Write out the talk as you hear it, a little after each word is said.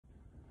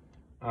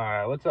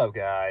Alright, what's up,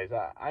 guys?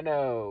 I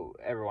know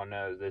everyone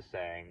knows this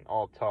saying,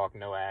 all talk,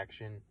 no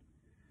action.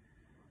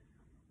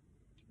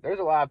 There's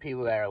a lot of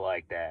people that are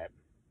like that,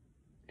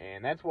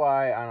 and that's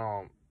why I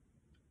don't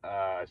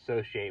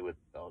associate with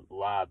a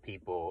lot of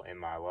people in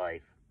my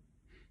life.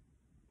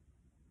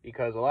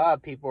 Because a lot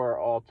of people are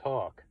all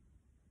talk.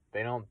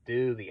 They don't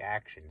do the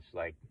actions.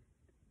 Like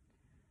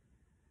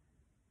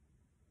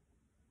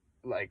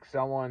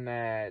someone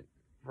that,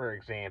 for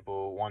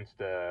example, wants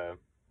to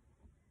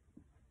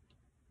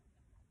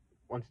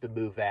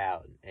move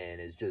out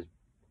and is just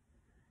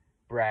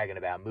bragging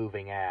about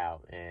moving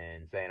out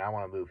and saying, I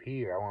want to move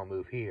here, I want to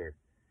move here.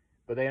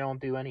 But they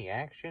don't do any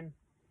action.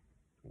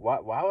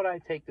 Why would I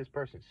take this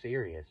person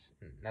serious?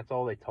 And that's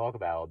all they talk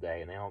about all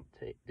day, and they don't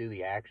do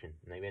the action.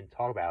 And they've been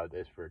talking about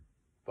this for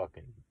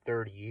fucking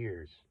 30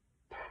 years,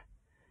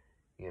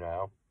 you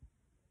know?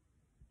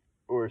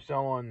 Or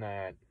someone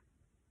that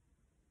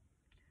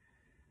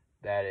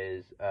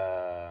is,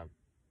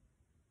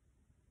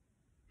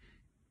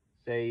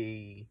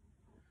 say,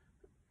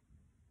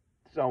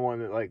 someone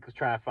that like is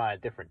trying to find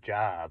a different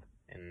job,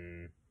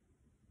 and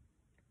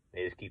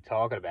they just keep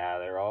talking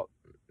about it.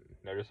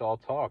 They're just all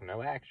talk,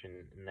 no action,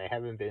 and they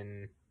haven't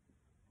been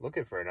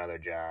looking for another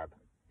job.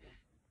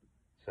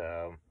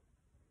 So,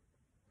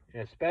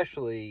 and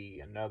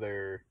especially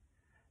another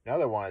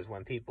one is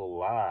when people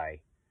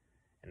lie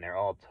and they're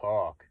all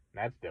talk.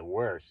 That's the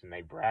worst, and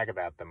they brag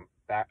about them.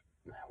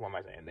 What am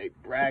I saying? They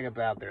brag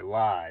about their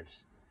lives,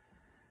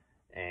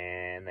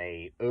 and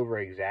they over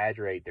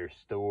exaggerate their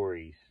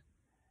stories,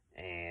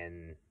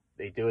 and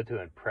they do it to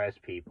impress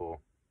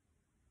people.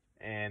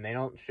 And they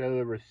don't show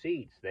the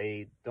receipts.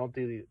 They don't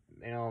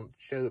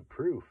show the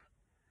proof.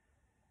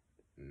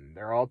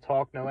 They're all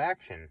talk, no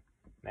action.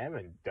 They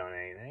haven't done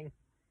anything.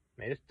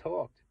 They just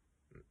talked.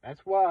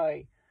 That's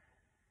why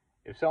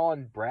if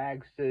someone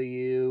brags to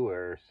you,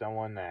 or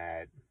someone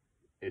that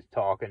is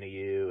talking to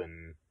you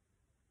and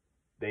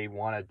they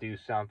want to do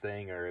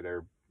something,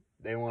 or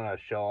they want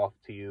to show off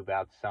to you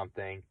about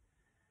something,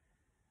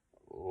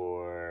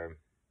 or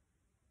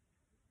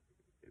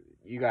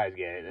you guys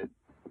get it.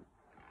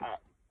 I,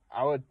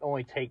 I would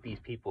only take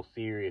these people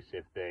serious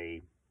if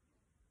they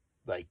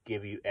like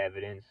give you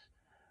evidence,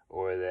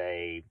 or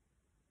they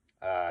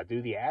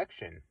do the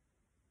action,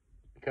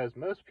 because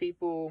most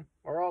people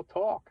are all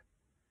talk,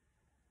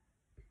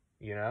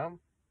 you know.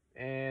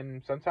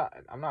 And sometimes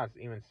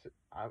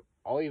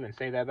I'll even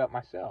say that about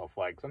myself.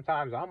 Like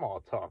sometimes I'm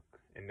all talk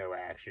and no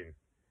action,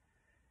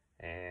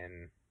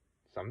 and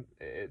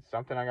it's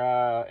something I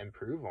gotta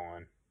improve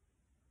on.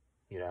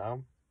 You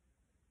know,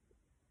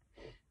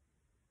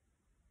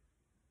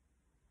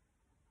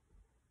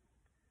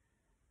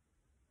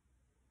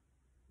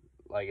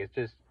 like it's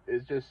just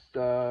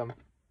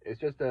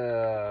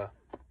a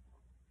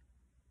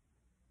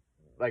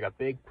like a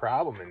big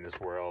problem in this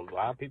world. A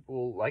lot of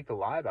people like to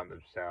lie about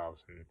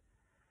themselves, and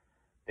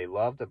they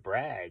love to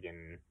brag,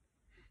 and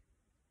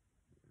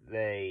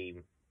they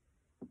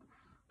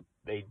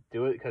they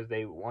do it because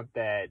they want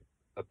that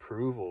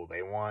approval.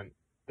 They want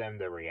them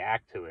to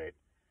react to it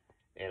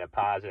in a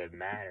positive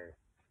manner.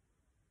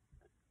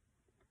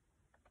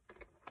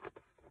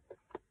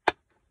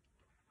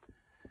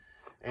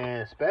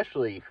 And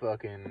especially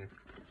fucking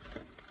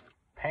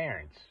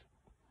parents,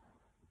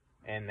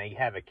 and they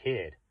have a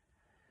kid.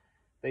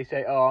 They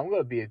say, "Oh, I'm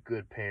gonna be a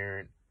good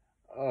parent.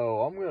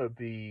 Oh, I'm gonna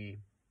be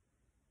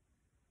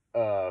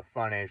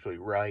financially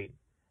right.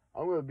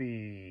 I'm gonna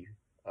be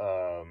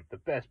the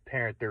best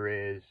parent there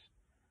is."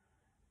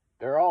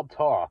 They're all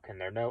talk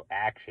and they're no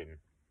action.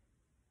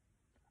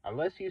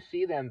 Unless you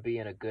see them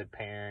being a good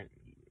parent,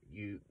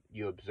 you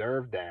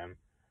observe them,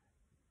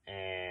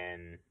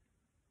 and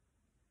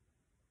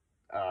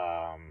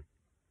um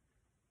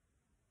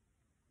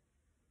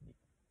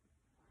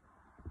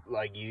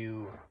like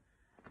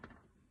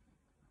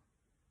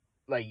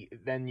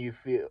then you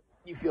feel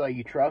like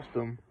you trust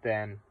them,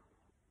 then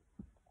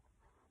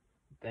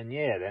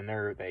yeah, then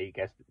they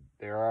guess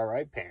they're all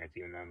right parents,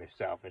 even though they're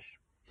selfish.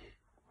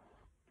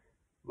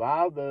 A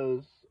lot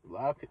of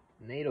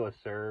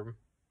nativists are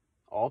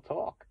all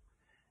talk,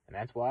 and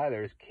that's why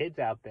there's kids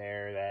out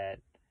there that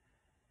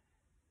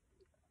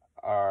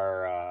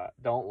are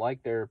don't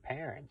like their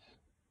parents,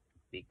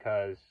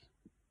 because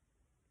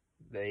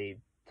they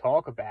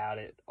talk about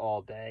it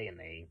all day and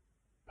they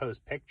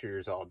post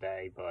pictures all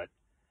day, but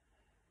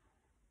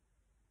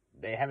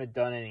they haven't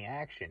done any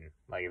action.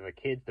 Like if a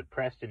kid's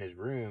depressed in his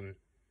room,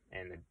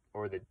 and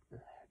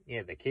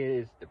the kid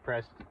is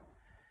depressed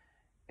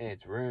in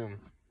its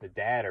room, the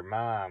dad or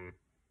mom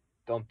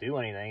don't do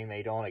anything.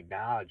 They don't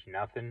acknowledge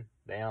nothing.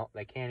 They don't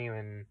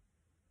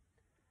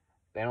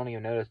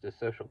even notice the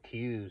social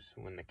cues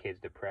when the kid's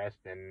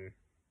depressed, and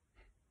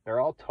they're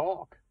all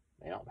talk.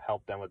 They don't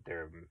help them with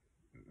their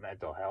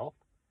mental health,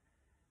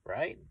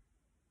 right?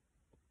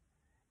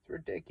 It's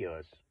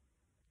ridiculous.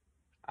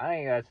 I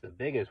think that's the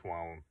biggest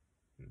one.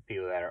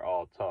 People that are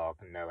all talk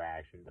and no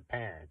action. The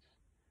parents.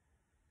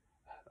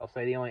 They'll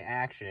say the only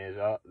action is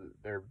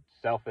their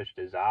selfish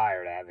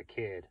desire to have a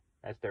kid.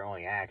 That's their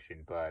only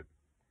action, but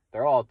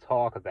they're all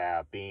talk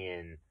about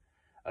being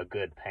a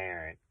good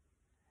parent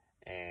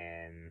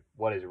and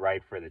what is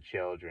right for the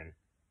children,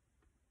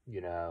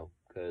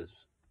 because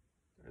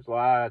there's a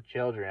lot of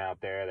children out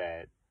there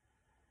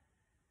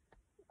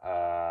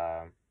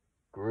that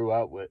grew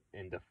up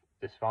in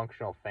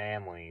dysfunctional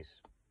families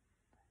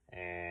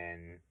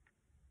and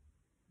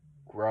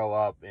grow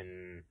up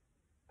in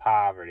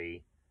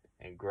poverty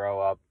and grow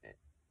up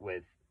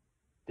with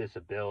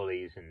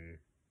disabilities, and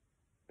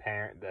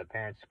the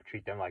parents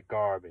treat them like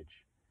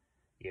garbage,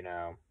 you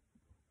know.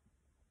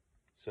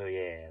 So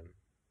yeah,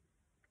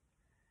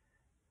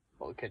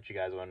 we'll catch you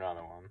guys on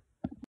another one.